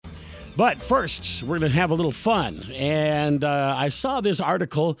But first, we're going to have a little fun. And I saw this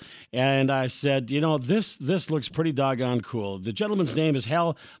article, and I said, this looks pretty doggone cool. The gentleman's name is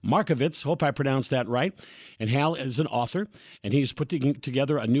Hal Markovits. Hope I pronounced that right. And Hal is an author, and he's putting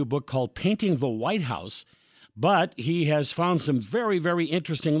together a new book called Painting the White House. But he has found some very, very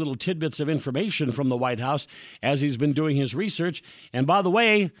interesting little tidbits of information from the White House as he's been doing his research. And by the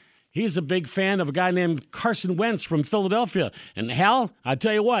way, he's a big fan of a guy named Carson Wentz from Philadelphia. And Hal, I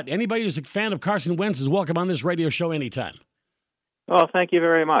tell you what, anybody who's a fan of Carson Wentz is welcome on this radio show anytime. Well, thank you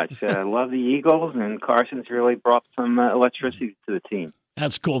very much. I love the Eagles, and Carson's really brought some electricity to the team.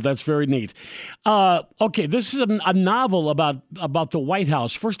 That's cool. That's very neat. Okay, this is a novel about the White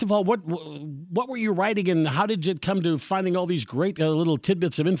House. First of all, what were you writing, and how did you come to finding all these great little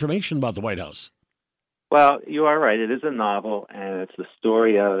tidbits of information about the White House? Well, you are right. It is a novel, and it's the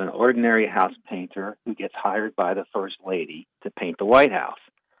story of an ordinary house painter who gets hired by the First Lady to paint the White House.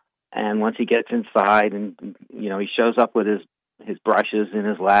 And once he gets inside, and he shows up with his brushes and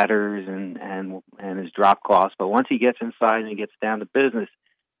his ladders and his drop cloths. But once he gets inside and he gets down to business,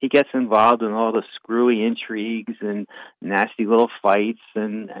 he gets involved in all the screwy intrigues and nasty little fights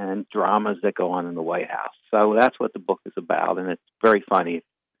and dramas that go on in the White House. So that's what the book is about, and it's very funny, if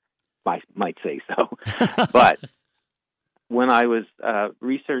I might say so. But when I was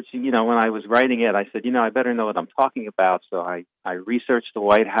researching, when I was writing it, I said, I better know what I'm talking about. So I researched the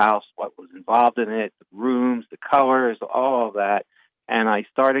White House, what was involved in it, the rooms, the colors, all of that. And I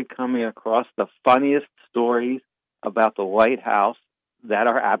started coming across the funniest stories about the White House that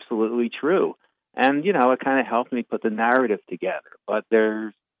are absolutely true. And, it kind of helped me put the narrative together. But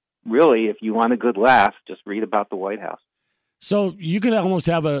there's really, if you want a good laugh, just read about the White House. So you could almost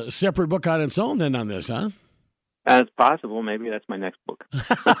have a separate book on its own then on this, huh? It's possible. Maybe that's my next book.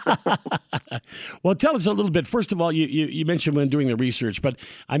 Well, tell us a little bit. First of all, you mentioned when doing the research, but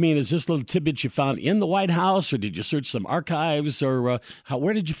I mean, is this little tidbit you found in the White House, or did you search some archives, or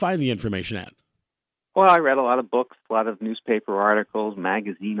where did you find the information at? Well, I read a lot of books, a lot of newspaper articles,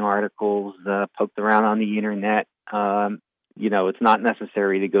 magazine articles, poked around on the internet. It's not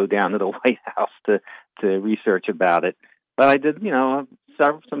necessary to go down to the White House to research about it. But I did,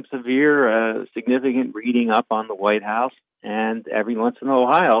 some severe, significant reading up on the White House, and every once in a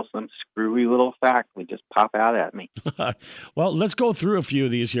while, some screwy little fact would just pop out at me. Well, let's go through a few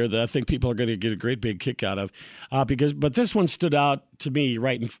of these here that I think people are going to get a great big kick out of, but this one stood out to me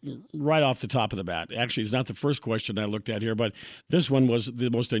right off the top of the bat. Actually, it's not the first question I looked at here, but this one was the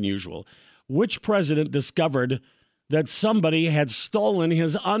most unusual. Which president discovered that somebody had stolen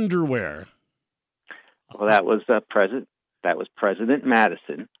his underwear? Well, that was President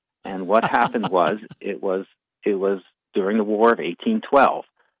Madison, and what happened was it was during the War of 1812,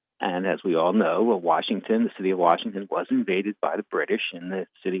 and as we all know, the city of Washington was invaded by the British, and the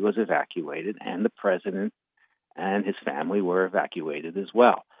city was evacuated, and the president and his family were evacuated as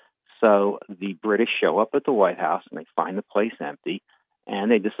well. So the British show up at the White House, and they find the place empty, and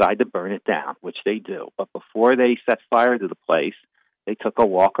they decide to burn it down, which they do. But before they set fire to the place, they took a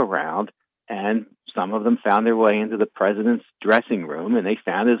walk around, and some of them found their way into the president's dressing room, and they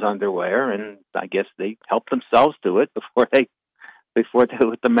found his underwear, and I guess they helped themselves to it before they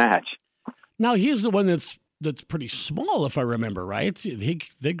lit the match. Now, he's the one that's pretty small, if I remember right. It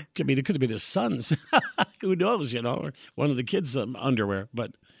could have been his son's. Who knows, or one of the kids' underwear.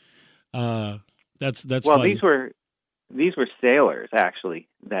 But that's well, funny. these were sailors actually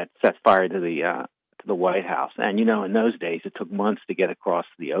that set fire to the White House. And, in those days, it took months to get across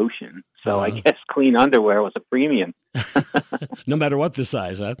the ocean. So I guess clean underwear was a premium. No matter what the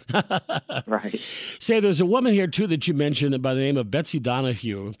size, huh? Right. Say, there's a woman here, too, that you mentioned by the name of Betsy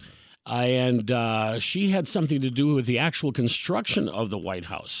Donahue. And she had something to do with the actual construction of the White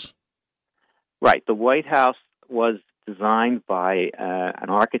House. Right. The White House was designed by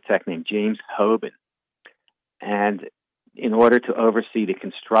an architect named James Hoban. And in order to oversee the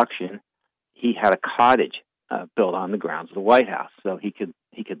construction, he had a cottage built on the grounds of the White House, so he could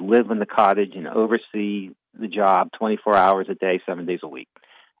live in the cottage and oversee the job 24 hours a day, 7 days a week.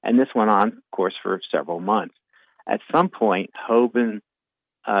 And this went on, of course, for several months. At some point, Hoban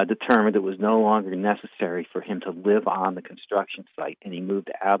determined it was no longer necessary for him to live on the construction site, and he moved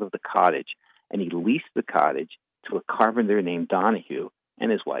out of the cottage, and he leased the cottage to a carpenter named Donahue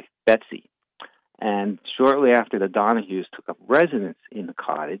and his wife, Betsy. And shortly after the Donahues took up residence in the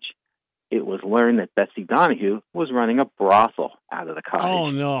cottage, it was learned that Betsy Donahue was running a brothel out of the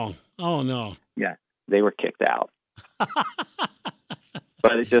cottage. Oh, no. Yeah, they were kicked out.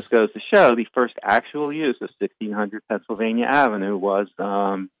 But it just goes to show the first actual use of 1600 Pennsylvania Avenue was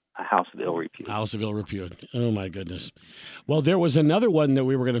a house of ill repute. House of ill repute. Oh, my goodness. Well, there was another one that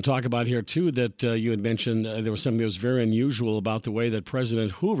we were going to talk about here, too, that you had mentioned. There was something that was very unusual about the way that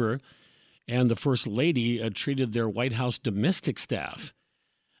President Hoover and the First Lady treated their White House domestic staff.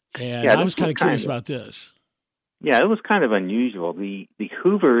 And I was kind of curious about this. Yeah, it was kind of unusual. The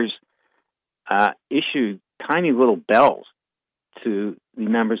Hoovers issued tiny little bells to the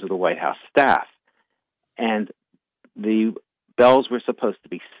members of the White House staff. And the bells were supposed to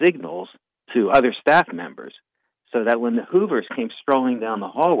be signals to other staff members so that when the Hoovers came strolling down the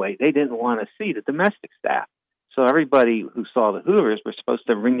hallway, they didn't want to see the domestic staff. So everybody who saw the Hoovers were supposed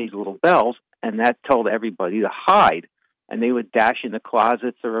to ring these little bells, and that told everybody to hide. And they would dash into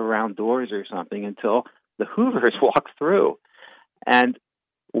closets or around doors or something until the Hoovers walked through. And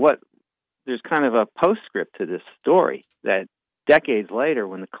there's kind of a postscript to this story that decades later,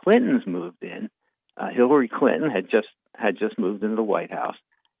 when the Clintons moved in, Hillary Clinton had just moved into the White House,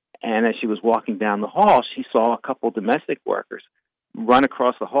 and as she was walking down the hall, she saw a couple domestic workers run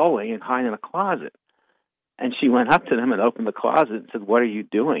across the hallway and hide in a closet. And she went up to them and opened the closet and said, "What are you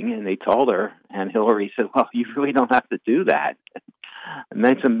doing?" And they told her, and Hillary said, "Well, you really don't have to do that." And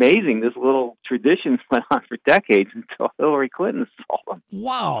that's amazing. This little tradition went on for decades until Hillary Clinton saw them.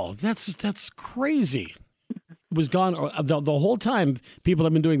 Wow, that's crazy. It was gone the whole time. People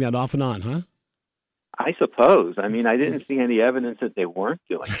have been doing that off and on, huh? I suppose. I mean, I didn't see any evidence that they weren't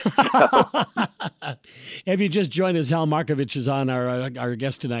doing it. If you just joined us, Hal Markovich is on our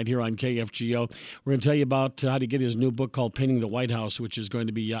guest tonight here on KFGO. We're going to tell you about how to get his new book called Painting the White House, which is going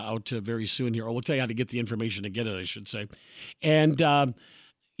to be out very soon here. Or we'll tell you how to get the information to get it, I should say. And,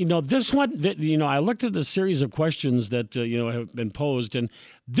 this one, I looked at the series of questions that, have been posed. And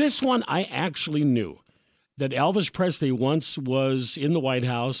this one I actually knew, that Elvis Presley once was in the White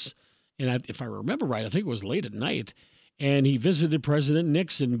House. And if I remember right, I think it was late at night, and he visited President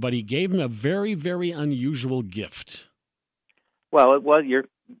Nixon, but he gave him a very, very unusual gift. Well, it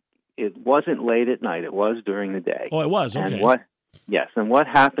wasn't late at night. It was during the day. Oh, it was? Okay. And what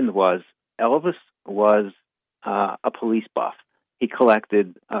happened was Elvis was a police buff. He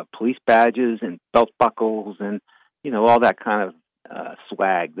collected police badges and belt buckles and, all that kind of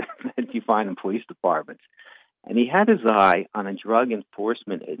swag that you find in police departments. And he had his eye on a Drug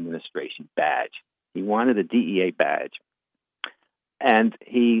Enforcement Administration badge. He wanted a DEA badge. And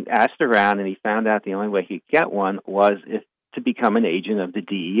he asked around, and he found out the only way he could get one was to become an agent of the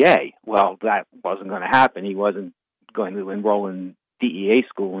DEA. Well, that wasn't going to happen. He wasn't going to enroll in DEA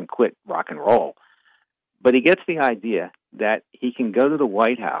school and quit rock and roll. But he gets the idea that he can go to the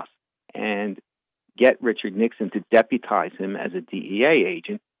White House and get Richard Nixon to deputize him as a DEA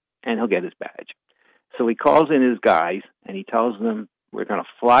agent, and he'll get his badge. So he calls in his guys, and he tells them, "We're going to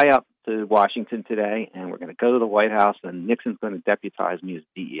fly up to Washington today, and we're going to go to the White House, and Nixon's going to deputize me as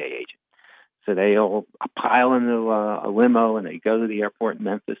DEA agent." So they all pile into a limo, and they go to the airport in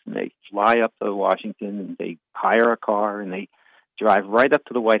Memphis, and they fly up to Washington, and they hire a car, and they drive right up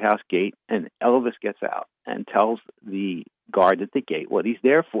to the White House gate, and Elvis gets out and tells the guard at the gate what he's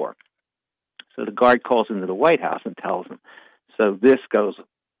there for. So the guard calls into the White House and tells him. So this goes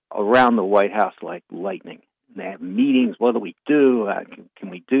around the White House like lightning. They have meetings. What do we do? Can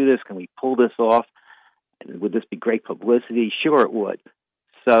we do this? Can we pull this off? And would this be great publicity? Sure, it would.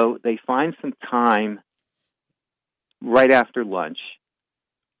 So they find some time right after lunch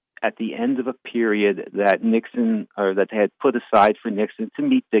at the end of a period that Nixon, or that they had put aside for Nixon to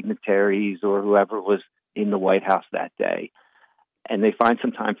meet dignitaries or whoever was in the White House that day. And they find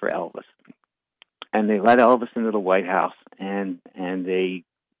some time for Elvis. And they let Elvis into the White House, and they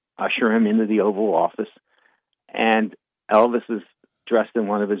usher him into the Oval Office, and Elvis is dressed in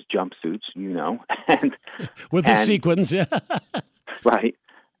one of his jumpsuits, and with the sequins, yeah, right.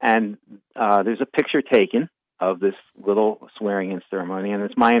 And there's a picture taken of this little swearing-in ceremony, and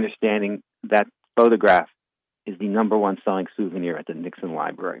it's my understanding that photograph is the #1 selling souvenir at the Nixon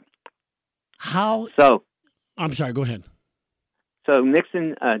Library. How? So, I'm sorry. Go ahead. So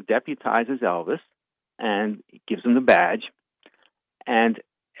Nixon deputizes Elvis and gives him the badge, and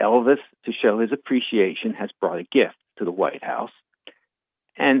Elvis, to show his appreciation, has brought a gift to the White House,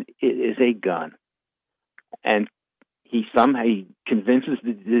 and it is a gun. And he somehow convinces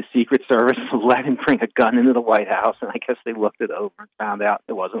the Secret Service to let him bring a gun into the White House, and I guess they looked it over and found out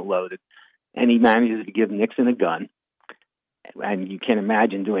it wasn't loaded. And he manages to give Nixon a gun. And you can't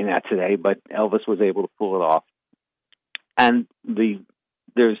imagine doing that today, but Elvis was able to pull it off. And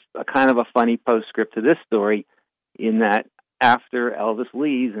there's a kind of a funny postscript to this story in that after Elvis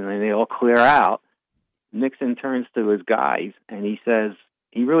leaves and then they all clear out, Nixon turns to his guys and he says,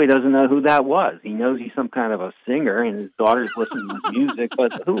 he really doesn't know who that was. He knows he's some kind of a singer, and his daughter's listening to his music,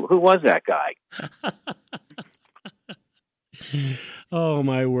 but who was that guy? Oh,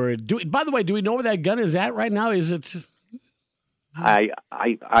 my word. By the way, do we know where that gun is at right now? Is it... I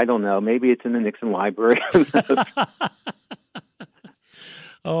don't know. Maybe it's in the Nixon Library.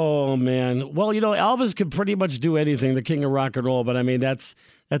 Oh, man. Well, Elvis could pretty much do anything, the king of rock and roll, but I mean, that's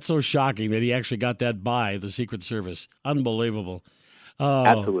so shocking that he actually got that by the Secret Service. Unbelievable.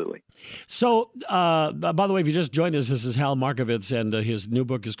 Absolutely. So, by the way, if you just joined us, this is Hal Markovits, and his new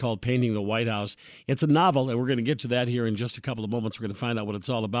book is called Painting the White House. It's a novel, and we're going to get to that here in just a couple of moments. We're going to find out what it's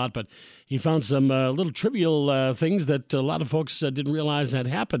all about, but he found some little trivial things that a lot of folks didn't realize had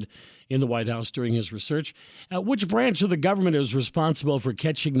happened in the White House during his research. Which branch of the government is responsible for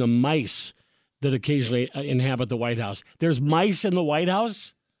catching the mice that occasionally inhabit the White House? There's mice in the White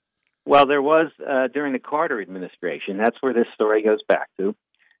House? Well, there was during the Carter administration. That's where this story goes back to.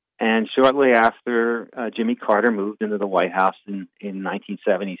 And shortly after Jimmy Carter moved into the White House in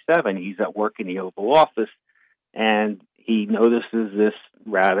 1977, he's at work in the Oval Office, and he notices this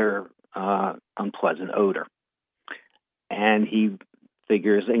rather unpleasant odor. And he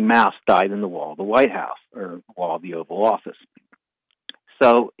figures a mouse died in the wall of the White House, or wall of the Oval Office.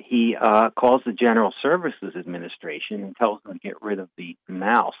 So he calls the General Services Administration and tells them to get rid of the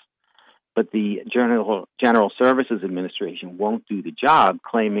mouse. But the General Services Administration won't do the job,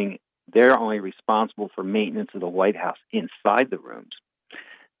 claiming they're only responsible for maintenance of the White House inside the rooms.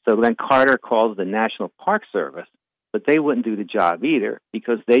 So then Carter calls the National Park Service, but they wouldn't do the job either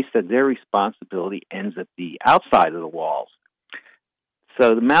because they said their responsibility ends at the outside of the walls.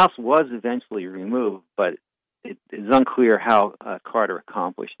 So the mouse was eventually removed, but it is unclear how Carter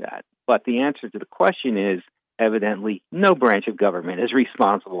accomplished that. But the answer to the question is, evidently, no branch of government is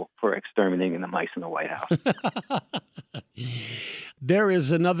responsible for exterminating the mice in the White House. There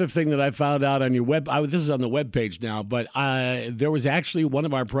is another thing that I found out on your web. This is on the webpage now, but there was actually one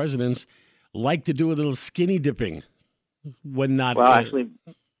of our presidents liked to do a little skinny dipping when not. Well, actually,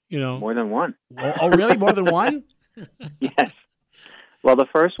 more than one. Oh, really? More than one? Yes. Well, the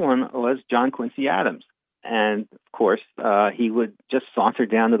first one was John Quincy Adams. And, of course, he would just saunter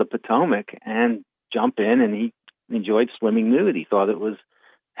down to the Potomac and jump in, and he enjoyed swimming nude. He thought it was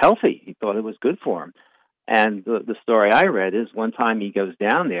healthy. He thought it was good for him. And the story I read is one time he goes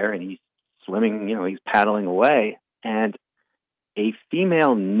down there and he's swimming, he's paddling away, and a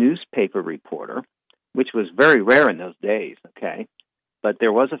female newspaper reporter, which was very rare in those days, okay, but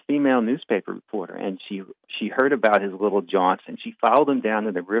there was a female newspaper reporter, and she heard about his little jaunts, and she followed him down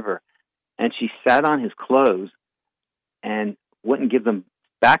to the river, and she sat on his clothes and wouldn't give them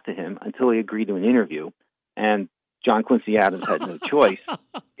back to him until he agreed to an interview. And John Quincy Adams had no choice.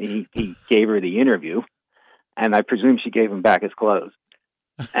 He gave her the interview, and I presume she gave him back his clothes.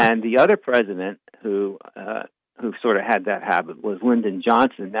 And the other president who sort of had that habit was Lyndon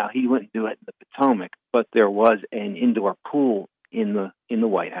Johnson. Now, he wouldn't do it in the Potomac, but there was an indoor pool in the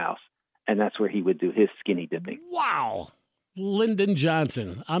White House, and that's where he would do his skinny dipping. Wow. Lyndon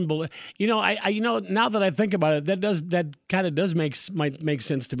Johnson, unbelievable. Now that I think about it, that kind of might make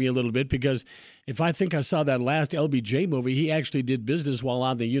sense to me a little bit, because if I think I saw that last LBJ movie, he actually did business while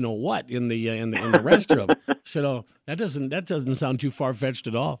on the what in the restroom. So that doesn't sound too far fetched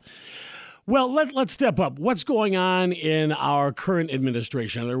at all. Well, let's step up. What's going on in our current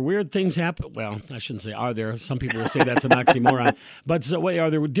administration? Are there weird things happen? Well, I shouldn't say are there. Some people will say that's an oxymoron. But are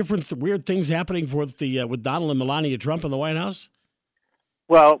there different weird things happening with Donald and Melania Trump in the White House?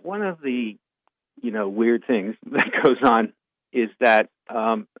 Well, one of the weird things that goes on is that,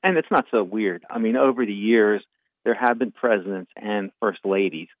 and it's not so weird. I mean, over the years, there have been presidents and first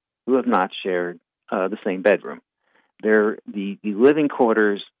ladies who have not shared the same bedroom. The living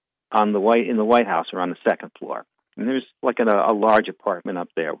quarters in the White House are on the second floor. And there's like a large apartment up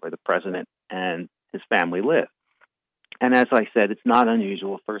there where the president and his family live. And as I said, it's not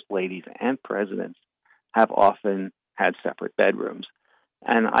unusual. First ladies and presidents have often had separate bedrooms.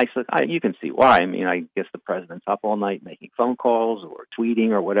 And I said, you can see why. I mean, I guess the president's up all night making phone calls or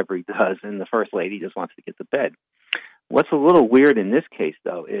tweeting or whatever he does, and the first lady just wants to get to bed. What's a little weird in this case,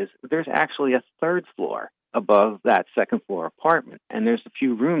 though, is there's actually a third floor above that second floor apartment, and there's a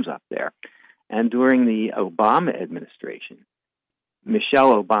few rooms up there. And during the Obama administration,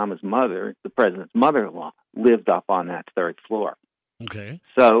 Michelle Obama's mother, the president's mother-in-law, lived up on that third floor. Okay.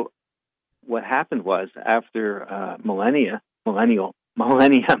 So what happened was after Melania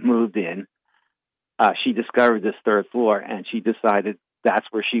moved in, she discovered this third floor, and she decided that's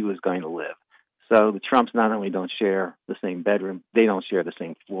where she was going to live. So the Trumps not only don't share the same bedroom, they don't share the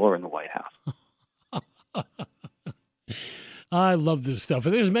same floor in the White House. I love this stuff.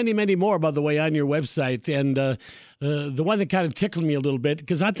 And there's many, many more, by the way, on your website. And the one that kind of tickled me a little bit,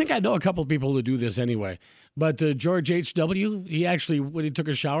 because I think I know a couple of people who do this anyway. But George H.W., he actually, when he took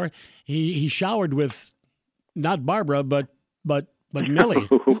a shower, he showered with not Barbara, but Millie.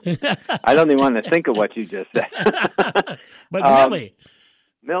 I don't even want to think of what you just said. But Millie.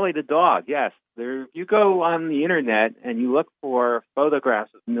 Millie the dog, yes. You go on the internet and you look for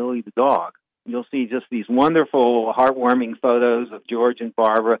photographs of Millie the dog. You'll see just these wonderful, heartwarming photos of George and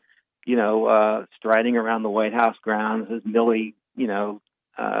Barbara, striding around the White House grounds as Millie,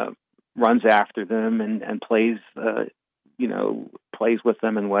 runs after them and plays, plays with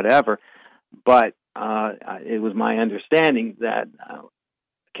them and whatever. But it was my understanding that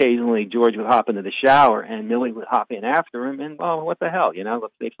occasionally George would hop into the shower and Millie would hop in after him. And, well, what the hell,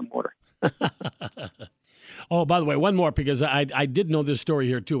 let's save some water. Oh, by the way, one more, because I did know this story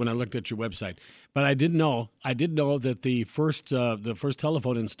here too when I looked at your website. But I did know that the first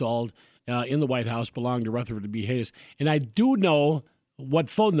telephone installed in the White House belonged to Rutherford B. Hayes, and I do know what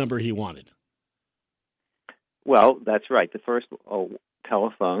phone number he wanted. Well, that's right. The first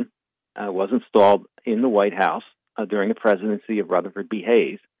telephone was installed in the White House during the presidency of Rutherford B.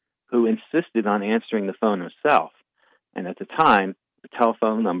 Hayes, who insisted on answering the phone himself. And at the time, the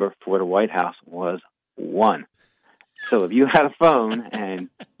telephone number for the White House was 1. So if you had a phone and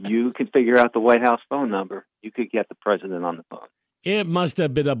you could figure out the White House phone number, you could get the president on the phone. It must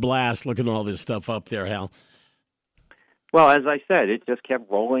have been a blast looking all this stuff up there, Hal. Well, as I said, it just kept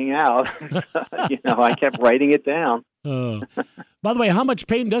rolling out. I kept writing it down. By the way, how much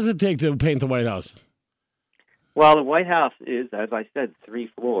paint does it take to paint the White House? Well, the White House is, as I said, 3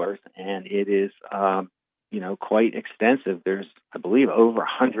 floors, and it is, quite extensive. There's, I believe, over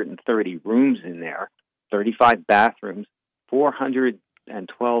 130 rooms in there, 35 bathrooms,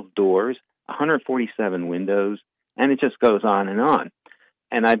 412 doors, 147 windows, and it just goes on.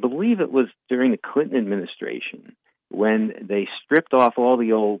 And I believe it was during the Clinton administration when they stripped off all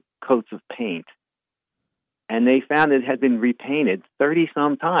the old coats of paint, and they found it had been repainted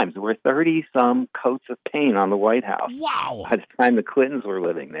 30-some times. There were 30-some coats of paint on the White House. Wow. By the time the Clintons were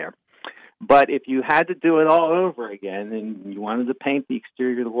living there. But if you had to do it all over again and you wanted to paint the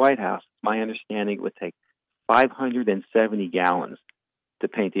exterior of the White House, my understanding it would take 570 gallons to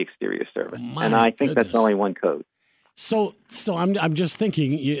paint the exterior surface. And I think that's only one coat. So I'm just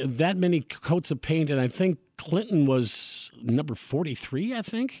thinking that many coats of paint, and I think Clinton was number 43, I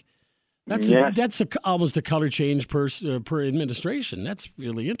think. That's almost a color change per administration. That's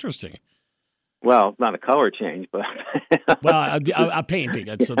really interesting. Well, not a color change, but well, a painting.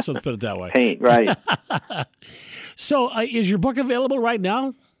 Let's put it that way. Paint, right? So, is your book available right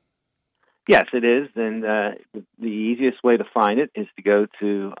now? Yes, it is, and the easiest way to find it is to go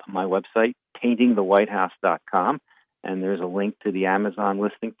to my website, paintingthewhitehouse.com, and there's a link to the Amazon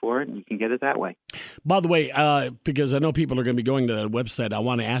listing for it, and you can get it that way. By the way, because I know people are going to be going to that website, I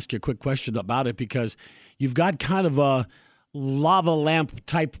want to ask you a quick question about it, because you've got kind of a lava lamp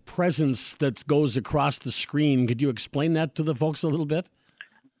type presence that goes across the screen. Could you explain that to the folks a little bit?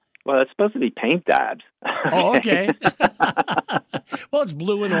 Well, it's supposed to be paint dabs. Oh, okay. Well, it's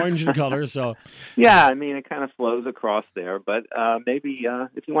blue and orange in color, so. Yeah, I mean, it kind of flows across there, but maybe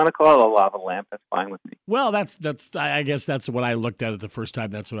if you want to call it a lava lamp, that's fine with me. Well, that's. I guess that's what I looked at it the first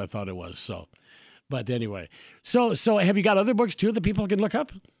time. That's what I thought it was. So, but anyway, so have you got other books too that people can look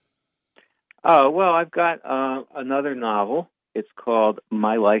up? Oh, well, I've got another novel. It's called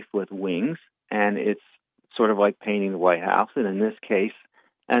My Life with Wings, and it's sort of like painting the White House. And in this case,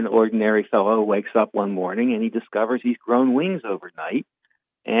 an ordinary fellow wakes up one morning and he discovers he's grown wings overnight,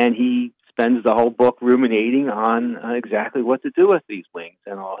 and he spends the whole book ruminating on exactly what to do with these wings.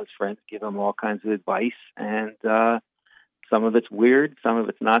 And all his friends give him all kinds of advice, and some of it's weird, some of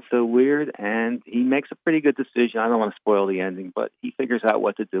it's not so weird, and he makes a pretty good decision. I don't want to spoil the ending, but he figures out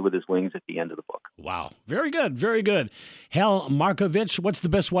what to do with his wings at the end of the book. Wow. Very good, very good. Hal Markovich, what's the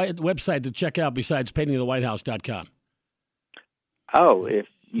best website to check out besides paintingthewhitehouse.com? Oh, if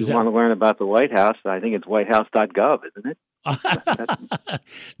you want to learn about the White House, I think it's whitehouse.gov, isn't it?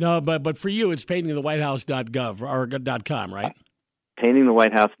 No, but for you, it's paintingthewhitehouse.gov or .com, right?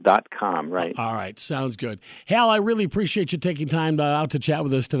 paintingthewhitehouse.com, right. All right, sounds good. Hal, I really appreciate you taking time out to chat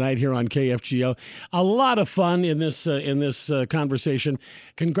with us tonight here on KFGO. A lot of fun in this conversation.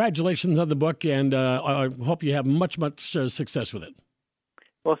 Congratulations on the book, and I hope you have much success with it.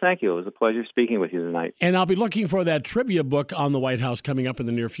 Well, thank you. It was a pleasure speaking with you tonight. And I'll be looking for that trivia book on the White House coming up in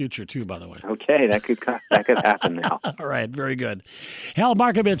the near future, too, by the way. Okay, that could happen now. All right, very good. Hal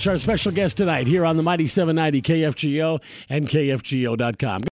Markovich, our special guest tonight here on the Mighty 790 KFGO and KFGO.com.